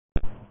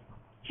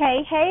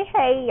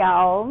Hey,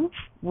 y'all.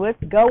 What's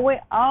going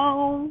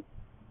on?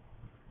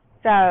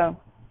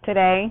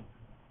 Today,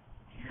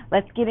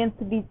 let's get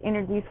into these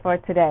interviews for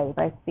today.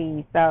 Let's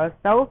see.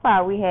 So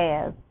far we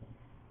have,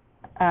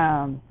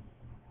 um,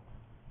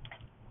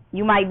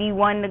 you might be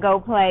wanting to go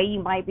play.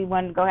 You might be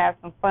wanting to go have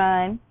some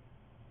fun.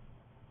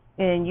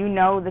 And you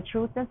know the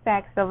truth and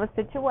facts of a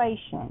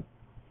situation.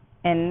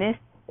 And this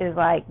is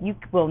like, you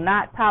will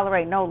not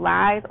tolerate no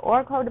lies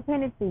or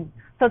codependency.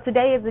 So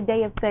today is the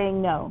day of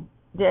saying no.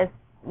 Just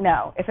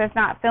no. If it's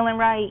not feeling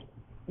right,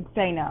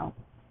 say no.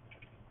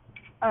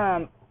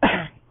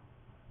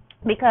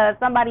 Because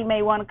somebody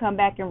may want to come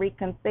back and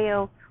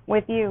reconcile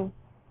with you,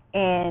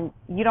 and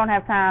you don't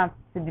have time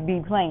to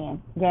be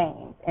playing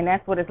games. And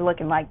that's what it's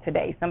looking like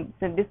today. So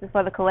this is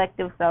for the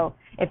collective. So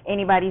if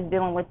anybody's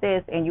dealing with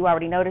this and you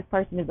already know this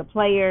person is a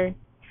player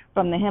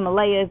from the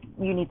Himalayas,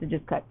 you need to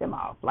just cut them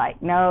off.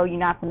 Like, no, you're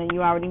not going to,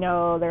 you already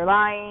know they're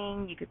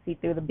lying. You can see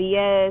through the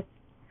BS.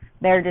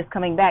 They're just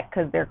coming back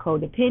because they're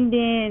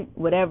codependent.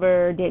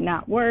 Whatever did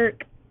not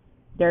work,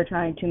 they're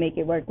trying to make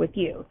it work with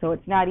you. So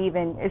it's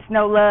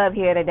no love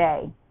here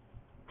today.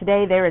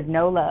 Today there is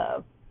no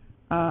love.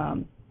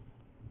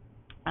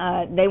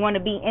 They want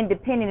to be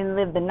independent and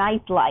live the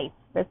nice life.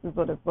 This is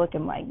what it's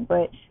looking like.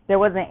 But there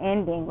was an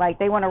ending. Like,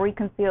 they want to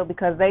reconcile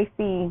because they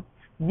see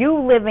you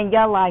living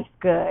your life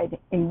good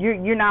and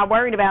you're not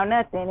worried about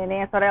nothing. And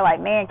then so they're like,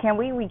 man, can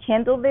we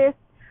rekindle this?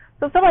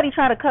 So somebody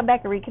try to come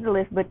back and rekindle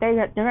this, but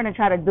they're going to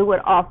try to do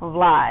it off of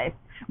lies.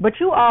 But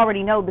you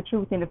already know the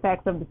truth and the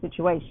facts of the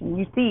situation.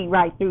 You see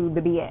right through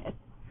the BS.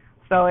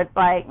 So it's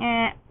like,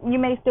 you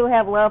may still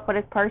have love for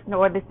this person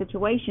or this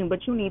situation,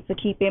 but you need to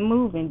keep it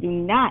moving. Do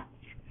not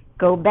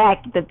go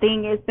back. The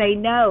thing is, say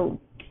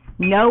no.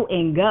 No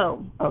and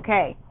go.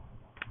 Okay.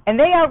 And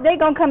they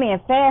going to come in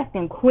fast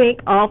and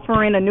quick,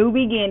 offering a new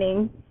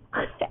beginning.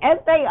 As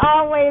they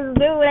always do.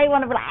 They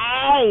want to be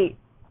like,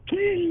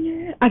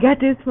 hey, I got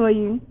this for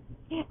you.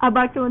 I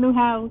bought you a new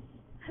house.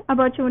 I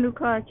bought you a new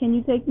car. Can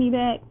you take me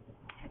back?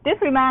 This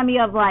reminds me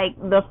of like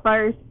the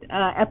first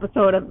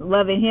episode of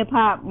Love and Hip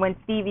Hop when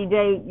Stevie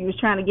J was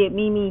trying to get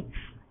Mimi,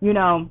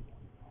 into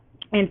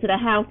the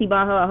house. He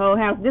bought her a whole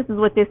house. This is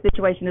what this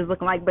situation is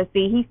looking like. But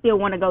see, he still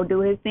want to go do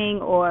his thing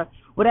or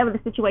whatever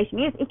the situation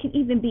is. It can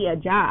even be a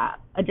job.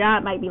 A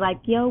job might be like,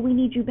 yo, we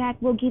need you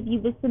back. We'll give you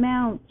this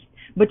amount.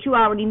 But you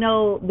already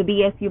know the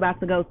BS you about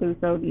to go through,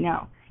 so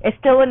no. It's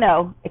still a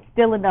no. It's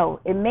still a no.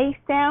 It may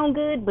sound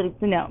good, but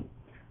it's a no.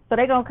 So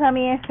they're going to come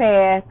in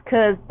fast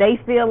because they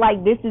feel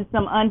like this is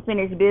some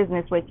unfinished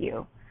business with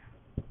you.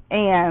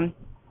 And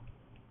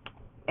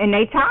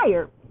they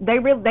tired.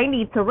 They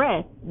need to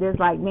rest. There's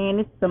like, man,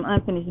 this is some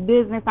unfinished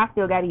business. I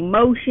still got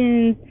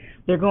emotions.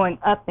 They're going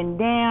up and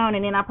down.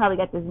 And then I probably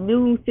got this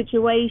new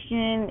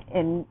situation,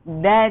 and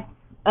that's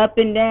up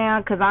and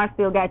down because I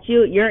still got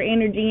your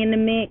energy in the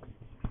mix.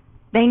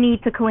 They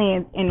need to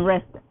cleanse and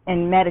rest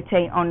and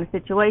meditate on the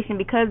situation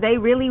because they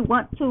really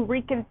want to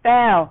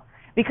reconcile.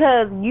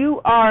 Because you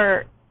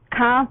are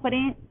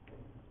confident,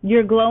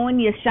 you're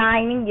glowing, you're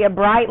shining, you're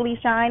brightly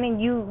shining.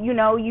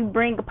 You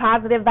bring a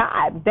positive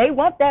vibe. They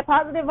want that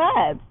positive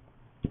vibe.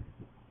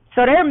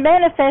 So they're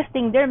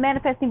manifesting,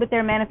 but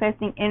they're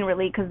manifesting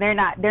inwardly because they're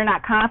not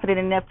confident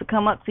enough to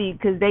come up to you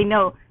because they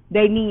know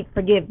they need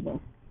forgiveness.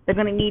 They're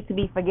going to need to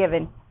be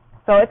forgiven.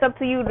 So it's up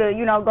to you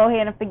to, go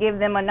ahead and forgive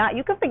them or not.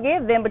 You can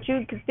forgive them, but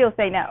you can still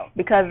say no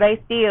because they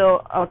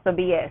still on some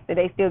BS.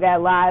 They still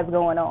got lies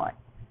going on.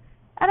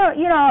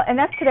 And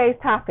that's today's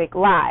topic,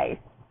 lies.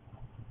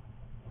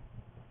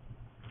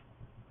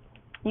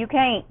 You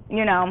can't,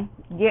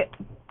 get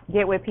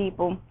with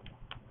people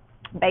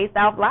based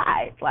off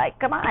lies. Like,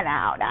 come on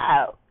now,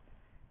 no.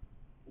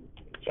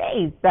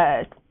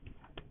 Jesus.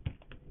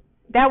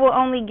 That will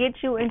only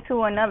get you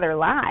into another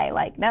lie.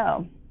 Like,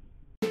 no.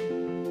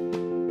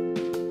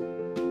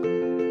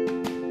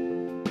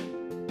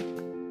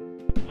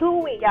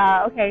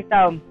 Y'all. Okay,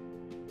 so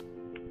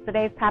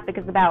today's topic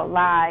is about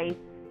lies.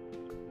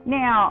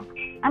 Now,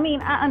 I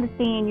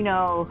understand,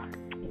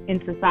 in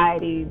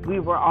society, we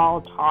were all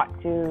taught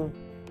to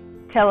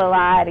tell a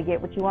lie to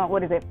get what you want.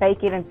 What is it?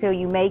 Fake it until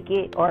you make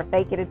it, or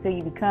fake it until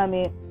you become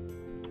it.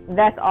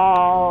 That's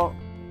all.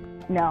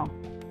 No.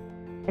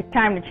 It's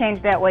time to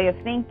change that way of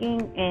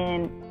thinking,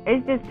 and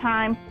it's just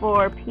time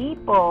for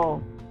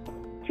people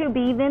to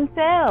be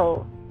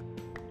themselves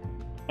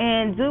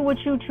and do what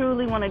you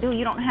truly want to do.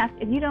 You don't have,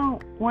 if you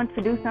don't want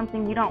to do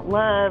something you don't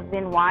love,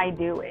 then why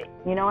do it?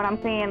 You know what I'm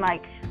saying?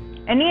 Like,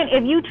 and then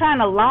if you trying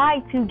to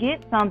lie to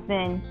get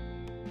something,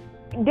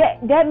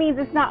 that means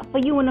it's not for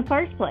you in the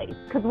first place.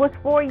 Because what's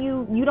for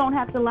you, you don't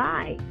have to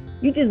lie.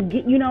 You just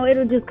get,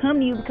 it'll just come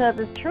to you because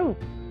it's truth.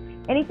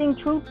 Anything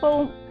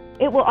truthful,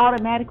 it will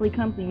automatically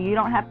come to you. You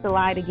don't have to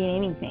lie to get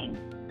anything.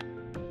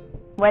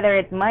 Whether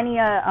it's money,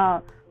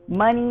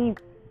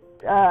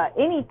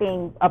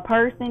 anything, a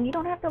person, you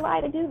don't have to lie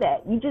to do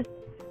that. You just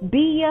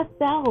be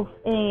yourself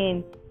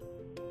and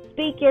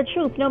speak your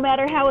truth, no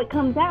matter how it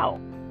comes out.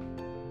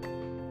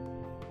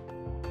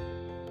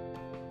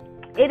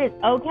 It is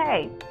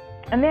okay.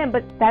 And then,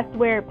 but that's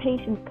where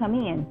patience come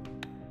in.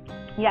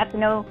 You have to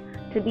know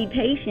to be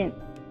patient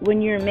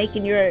when you're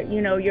making your,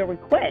 your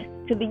request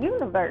to the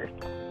universe.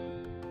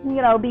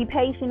 Be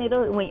patient.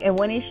 And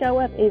when it show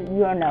up,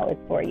 you'll know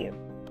it's for you.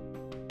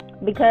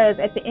 Because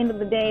at the end of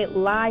the day,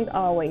 lies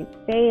always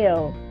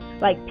fail.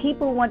 Like,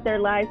 people want their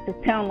lives to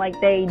sound like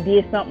they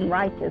did something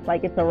righteous,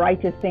 like it's a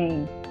righteous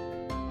thing.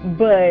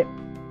 But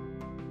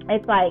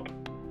it's like,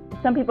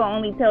 some people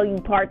only tell you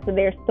parts of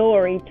their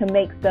story to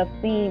make stuff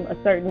seem a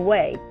certain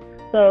way.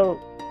 So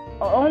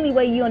the only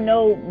way you'll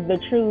know the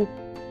truth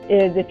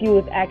is if you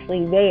was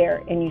actually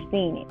there and you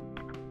seen it.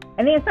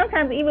 And then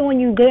sometimes even when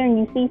you're there and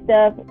you see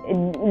stuff,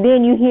 and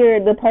then you hear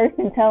the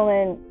person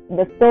telling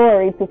the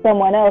story to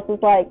someone else,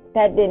 it's like,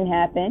 that didn't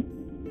happen.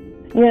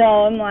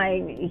 I'm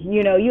like,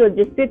 you'll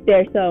just sit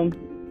there. So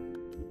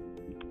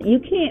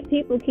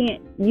people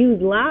can't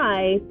use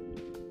lies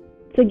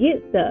to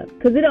get stuff,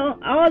 because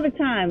all the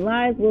time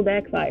lies will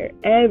backfire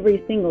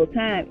every single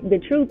time. The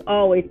truth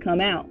always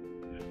come out.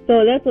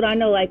 So that's what I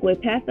know. Like,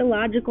 with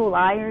pathological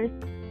liars,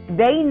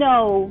 they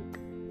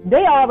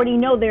already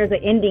know there's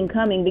an ending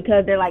coming,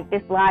 because they're like,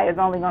 this lie is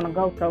only going to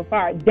go so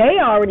far. They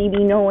already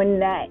be knowing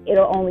that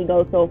it'll only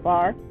go so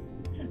far,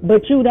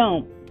 but you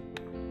don't.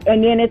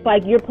 And then it's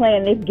like you're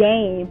playing this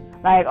game,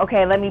 like,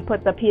 okay, let me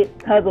put the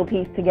puzzle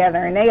piece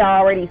together, and they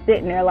already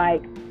sitting there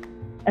like,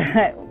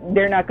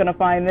 they're not gonna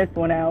find this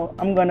one out.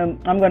 I'm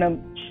gonna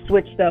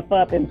switch stuff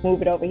up and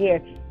move it over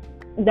here.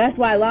 That's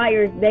why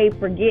liars, they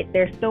forget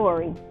their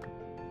story.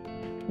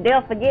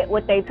 They'll forget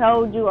what they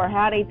told you or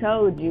how they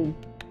told you,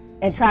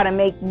 and try to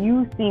make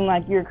you seem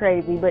like you're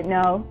crazy. But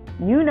no,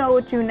 you know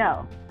what you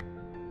know.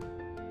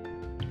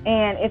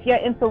 And if your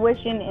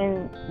intuition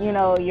and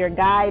your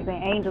guides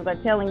and angels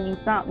are telling you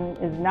something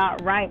is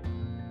not right,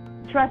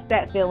 trust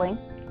that feeling,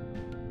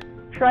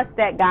 trust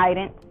that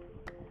guidance,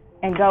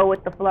 and go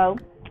with the flow.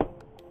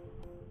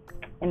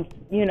 And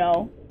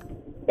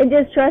and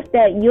just trust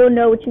that you'll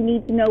know what you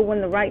need to know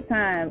when the right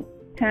time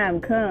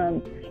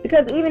comes.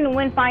 Because even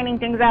when finding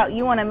things out,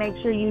 you want to make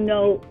sure you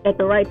know at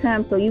the right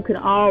time, so you can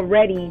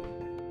already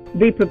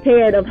be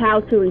prepared of how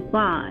to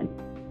respond.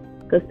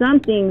 Because some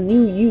things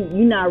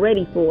you're not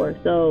ready for,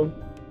 so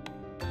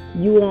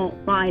you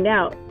won't find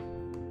out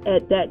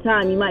at that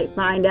time. You might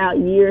find out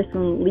years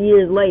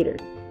later.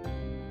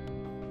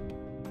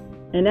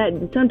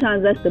 And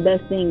sometimes that's the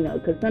best thing, though,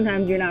 because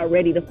sometimes you're not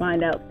ready to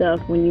find out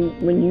stuff when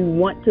you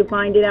want to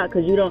find it out,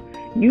 because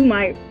you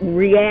might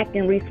react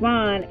and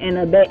respond in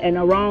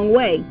a wrong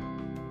way.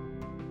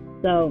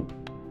 So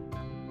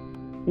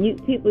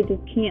people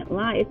just can't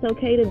lie. It's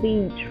okay to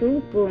be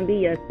truthful and be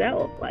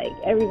yourself. Like,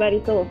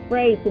 everybody's so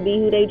afraid to be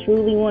who they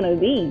truly want to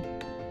be.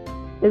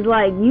 It's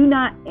like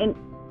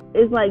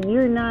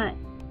you're not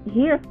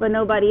here for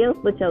nobody else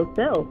but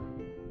yourself.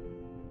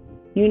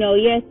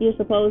 Yes, you're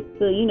supposed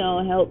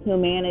to, help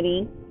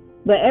humanity,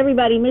 but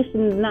everybody's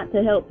mission is not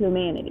to help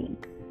humanity.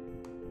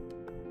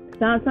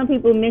 Some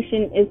people's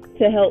mission is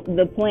to help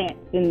the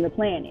plants and the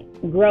planet,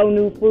 grow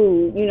new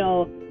food,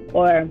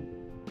 or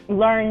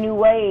learn new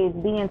ways,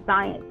 be in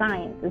science.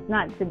 It's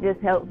not to just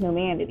help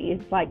humanity.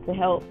 It's like to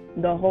help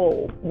the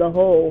whole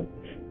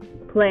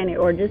planet,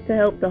 or just to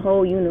help the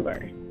whole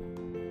universe.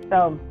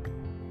 So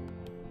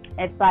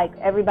it's like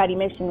everybody's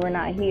mission, we're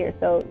not here.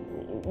 So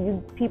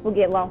people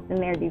get lost in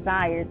their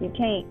desires. You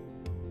can't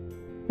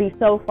be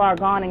so far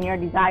gone in your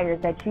desires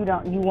that you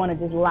want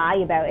to just lie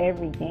about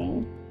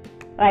everything.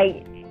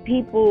 Like,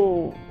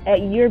 people,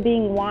 you're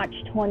being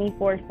watched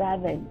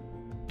 24/7.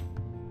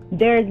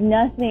 There's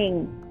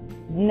nothing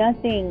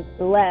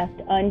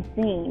left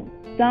unseen.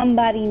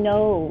 Somebody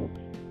knows.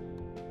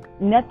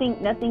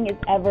 Nothing is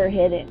ever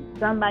hidden.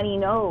 Somebody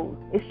knows.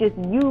 It's just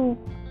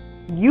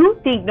you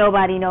think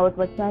nobody knows,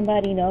 but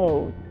somebody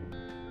knows.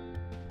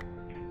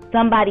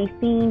 Somebody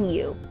seen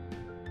you.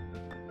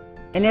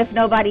 And if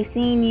nobody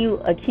seen you,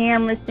 a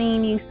camera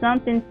seen you,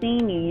 something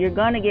seen you, you're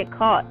going to get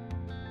caught.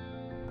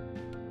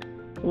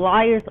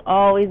 Liars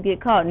always get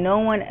caught.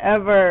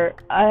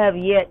 I have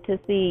yet to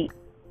see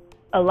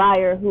a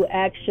liar who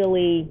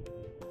actually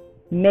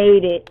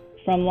made it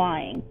from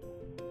lying.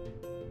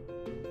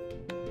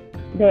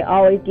 They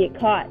always get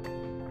caught.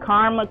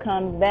 Karma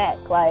comes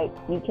back. Like,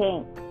 you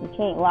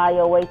can't lie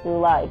your way through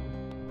life.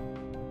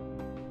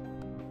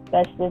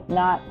 That's just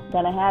not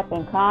going to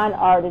happen. Con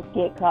artists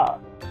get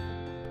caught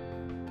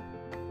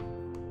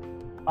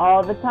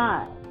all the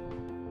time.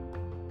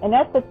 And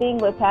that's the thing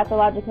with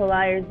pathological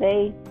liars.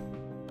 They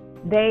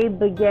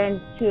begin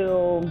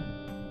to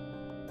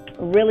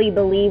really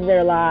believe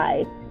their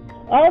lies.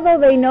 Although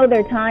they know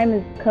their time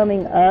is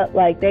coming up,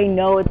 like, they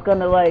know it's going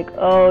to, like,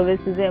 oh, this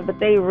is it. But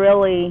they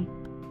really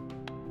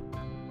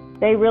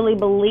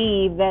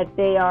believe that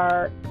they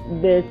are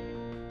this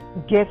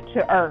gift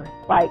to earth.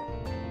 Like,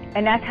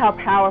 and that's how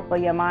powerful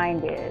your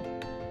mind is.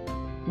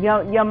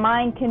 Your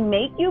mind can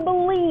make you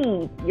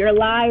believe your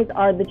lies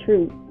are the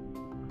truth.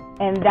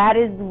 And that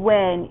is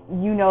when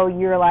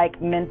you're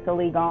like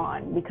mentally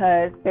gone,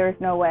 because there's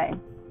no way.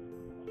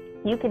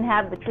 You can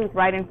have the truth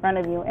right in front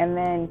of you and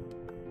then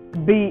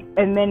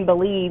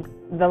believe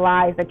the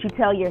lies that you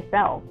tell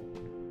yourself.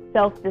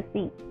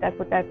 Self-deceit, that's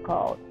what that's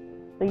called.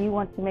 So you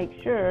want to make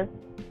sure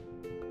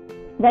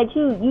that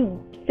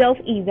you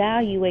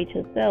self-evaluate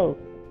yourself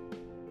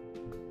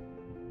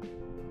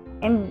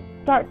and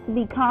start to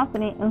be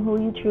confident in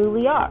who you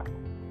truly are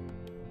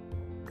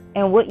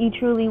and what you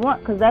truly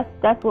want, because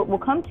that's what will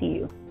come to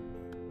you.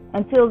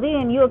 Until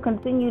then, you'll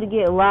continue to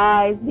get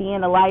lies, be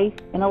in a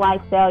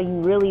lifestyle you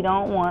really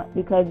don't want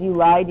because you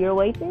lied your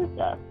way through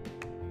stuff.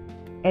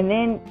 And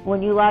then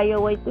when you lie your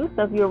way through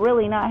stuff, you're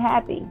really not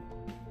happy.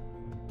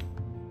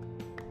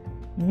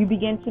 You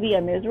begin to be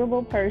a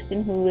miserable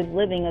person who is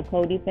living a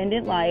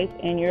codependent life,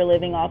 and you're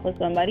living off of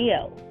somebody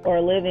else or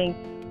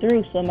living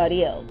through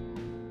somebody else.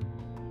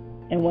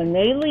 And when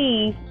they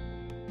leave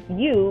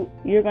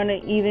you're going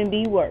to even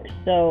be worse.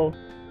 So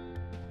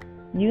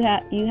you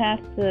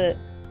have to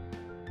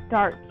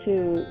start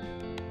to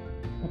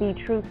be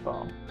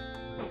truthful,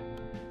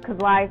 because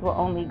lies will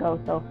only go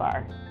so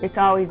far. It's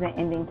always an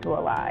ending to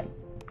a lie.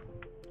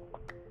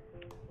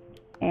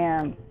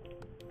 And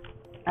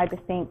I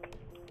just think,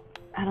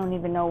 I don't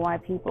even know why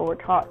people were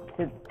taught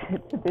to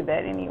do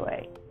that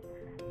anyway.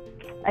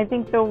 I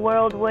think the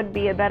world would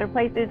be a better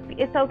place.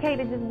 It's okay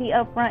to just be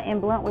upfront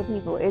and blunt with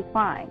people. It's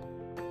fine.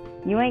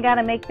 You ain't got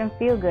to make them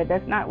feel good.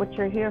 That's not what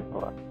you're here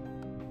for.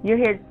 You're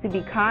here to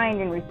be kind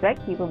and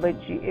respect people, but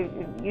if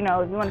you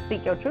want to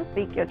speak your truth,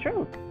 speak your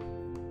truth.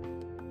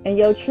 And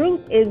your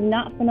truth is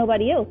not for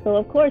nobody else. So,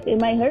 of course,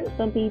 it might hurt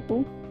some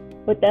people,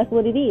 but that's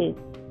what it is.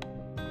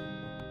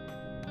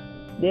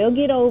 They'll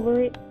get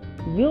over it.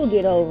 You'll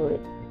get over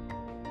it.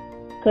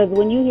 Because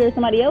when you hear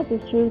somebody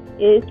else's truth,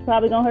 it's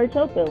probably going to hurt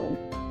your feelings.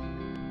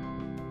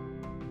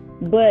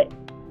 But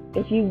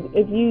if you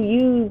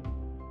use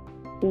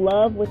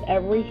love with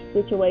every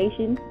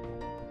situation,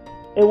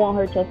 it won't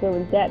hurt your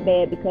feelings that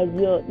bad, because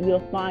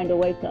you'll find a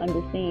way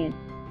to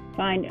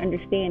find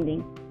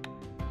understanding,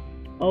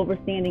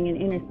 overstanding,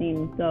 and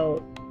understanding.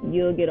 So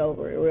you'll get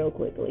over it real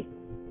quickly.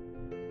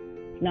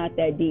 It's not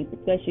that deep,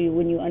 especially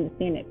when you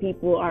understand that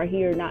people are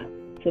here not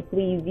to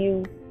please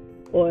you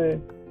or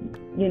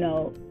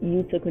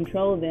you to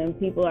control them.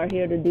 People are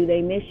here to do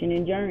their mission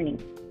and journey.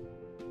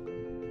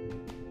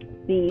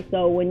 See,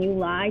 so when you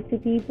lie to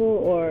people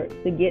or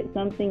to get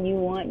something you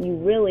want, you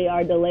really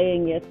are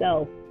delaying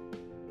yourself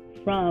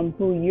from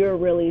who you're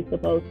really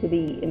supposed to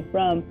be, and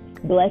from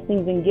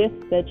blessings and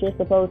gifts that you're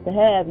supposed to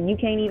have. You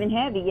can't even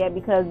have it yet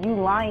because you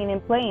lying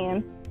and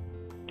playing,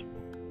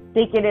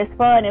 thinking it's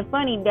fun and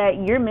funny,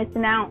 that you're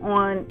missing out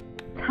on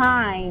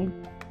time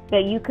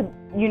that you could,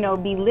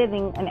 be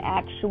living an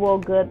actual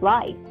good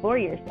life for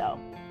yourself.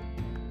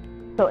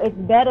 So it's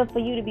better for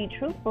you to be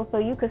truthful so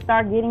you could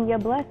start getting your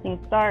blessings,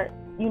 start,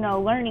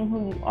 learning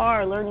who you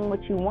are, learning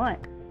what you want,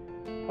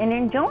 and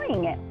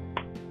enjoying it.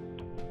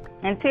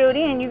 Until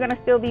then, you're going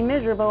to still be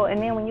miserable,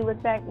 and then when you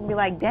look back and be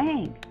like,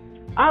 dang,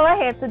 all I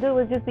had to do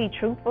was just be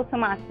truthful to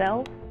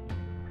myself,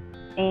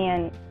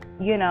 and,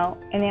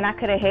 and then I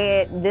could have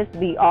had this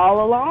be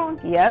all along.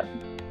 Yep,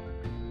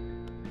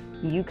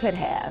 you could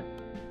have.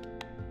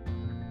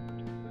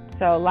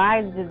 So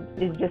lies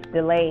is just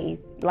delays.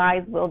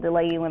 Lies will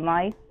delay you in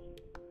life.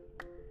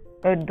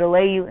 It'll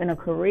delay you in a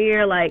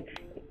career. Like,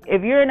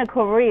 if you're in a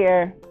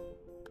career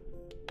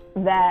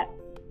that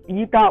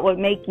you thought would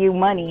make you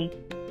money,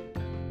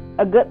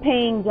 a good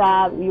paying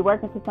job, you're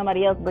working for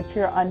somebody else, but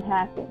you're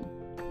unhappy.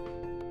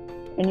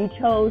 And you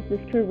chose this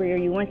career,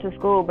 you went to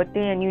school, but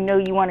then you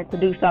wanted to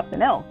do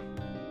something else.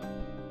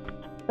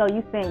 So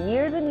you spent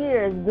years and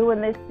years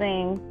doing this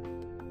thing,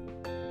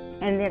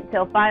 and then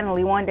until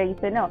finally one day you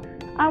said, no,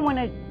 I want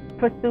to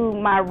pursue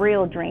my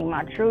real dream,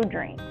 my true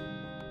dream.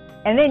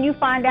 And then you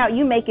find out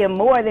you making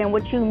more than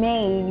what you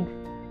made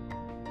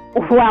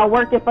while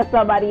working for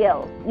somebody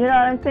else. You know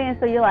what I'm saying?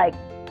 So you're like,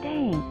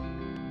 dang,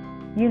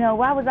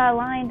 why was I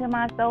lying to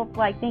myself,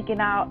 like thinking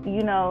out,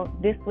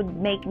 this would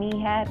make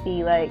me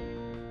happy, like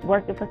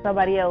working for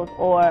somebody else,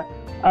 or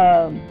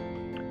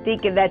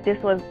thinking that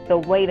this was the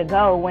way to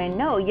go, when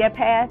no, your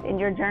path and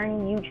your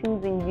journey, you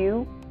choosing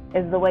you,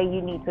 is the way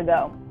you need to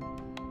go.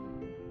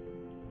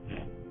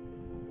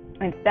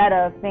 Instead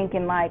of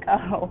thinking like,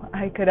 oh,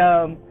 I could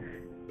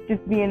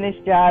just be in this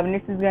job and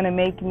this is going to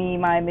make me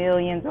my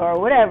millions, or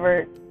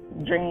whatever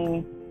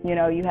dream,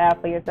 you have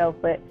for yourself,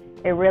 but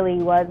it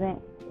really wasn't.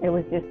 It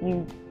was just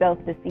you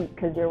self-deceit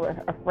because you were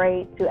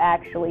afraid to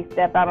actually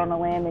step out on a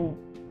limb and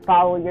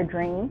follow your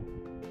dream.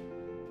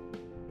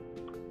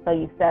 So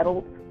you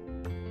settled.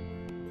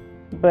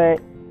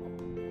 But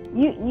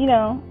you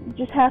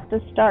just have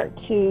to start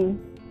to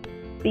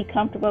be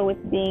comfortable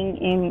with being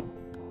in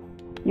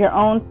your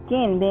own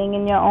skin, being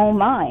in your own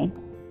mind,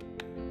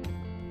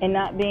 and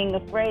not being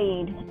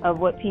afraid of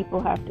what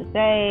people have to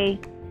say.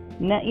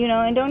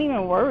 And don't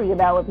even worry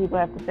about what people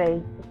have to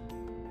say.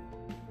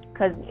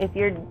 Because if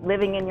you're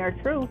living in your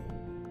truth,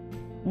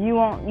 you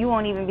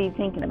won't even be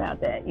thinking about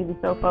that. You'll be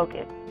so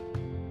focused.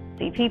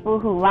 See, people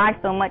who lie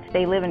so much,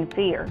 they live in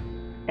fear.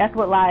 That's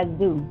what lies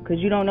do. Because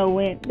you don't know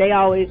when.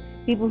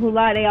 People who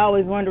lie, they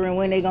always wondering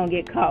when they're going to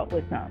get caught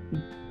with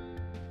something.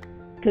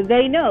 Because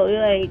they know,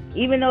 like,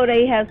 even though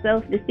they have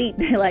self-deceit,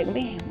 they're like,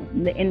 man,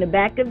 in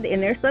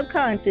their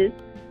subconscious,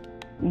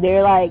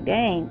 they're like,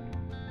 dang,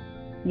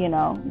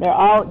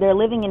 They're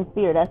living in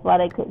fear. That's why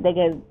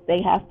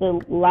they have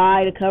to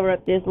lie to cover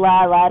up this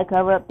lie to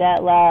cover up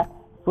that lie,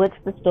 switch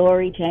the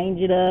story,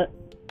 change it up.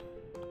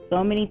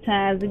 So many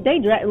times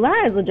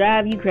lies will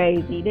drive you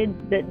crazy.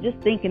 Just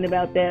thinking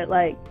about that,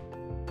 like,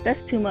 that's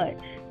too much.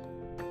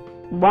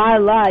 Why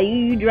lie?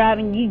 You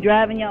driving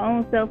your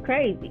own self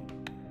crazy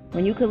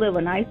when you could live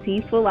a nice,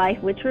 peaceful life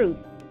with truth,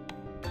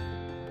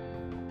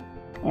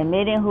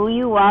 admitting who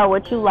you are,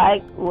 what you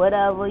like,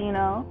 whatever.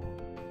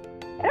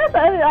 That's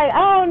like,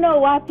 I don't know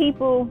why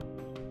people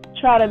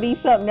try to be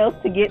something else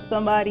to get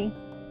somebody,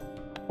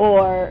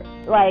 or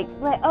like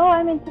oh,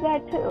 I'm into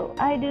that too.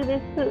 I do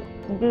this too,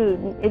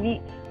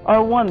 dude.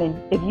 Or woman,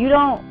 if you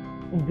don't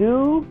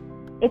do,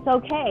 it's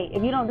okay.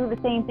 If you don't do the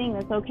same thing,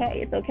 that's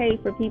okay. It's okay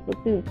for people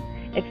to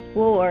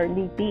explore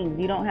new things.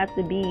 You don't have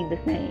to be the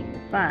same.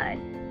 It's fine.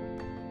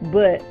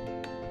 But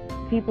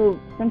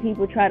some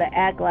people try to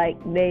act like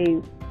they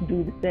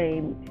do the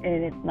same,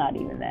 and it's not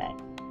even that.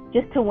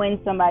 Just to win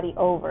somebody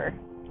over,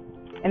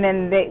 and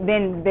then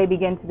they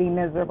begin to be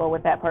miserable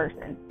with that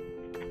person.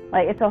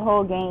 Like, it's a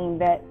whole game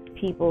that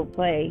people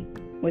play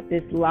with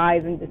this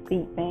lies and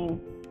deceit thing.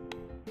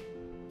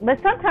 But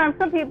sometimes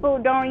some people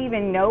don't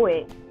even know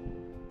it,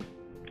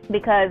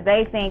 because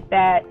they think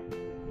that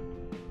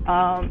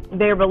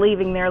they're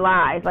believing their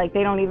lies. Like,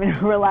 they don't even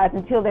realize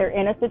until they're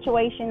in a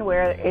situation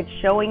where it's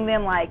showing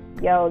them, like,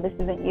 yo, this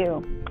isn't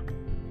you.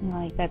 I'm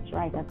like, that's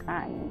right, that's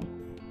not me.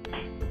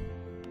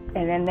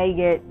 And then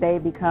they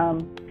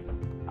become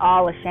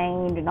all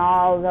ashamed and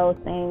all of those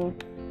things.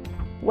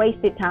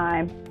 Wasted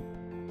time.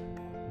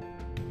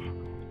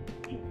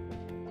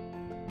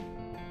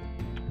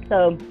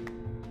 So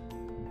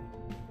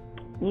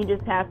you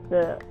just have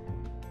to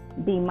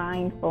be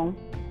mindful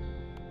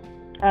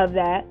of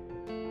that.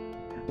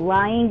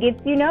 Lying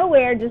gets you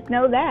nowhere, just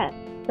know that.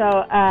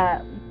 So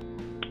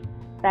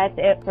that's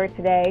it for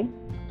today.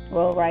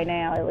 Well, right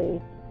now at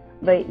least.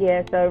 But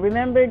yeah, so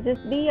remember,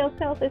 just be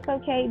yourself. It's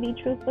okay. Be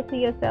truthful to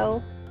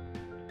yourself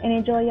and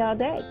enjoy y'all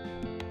day.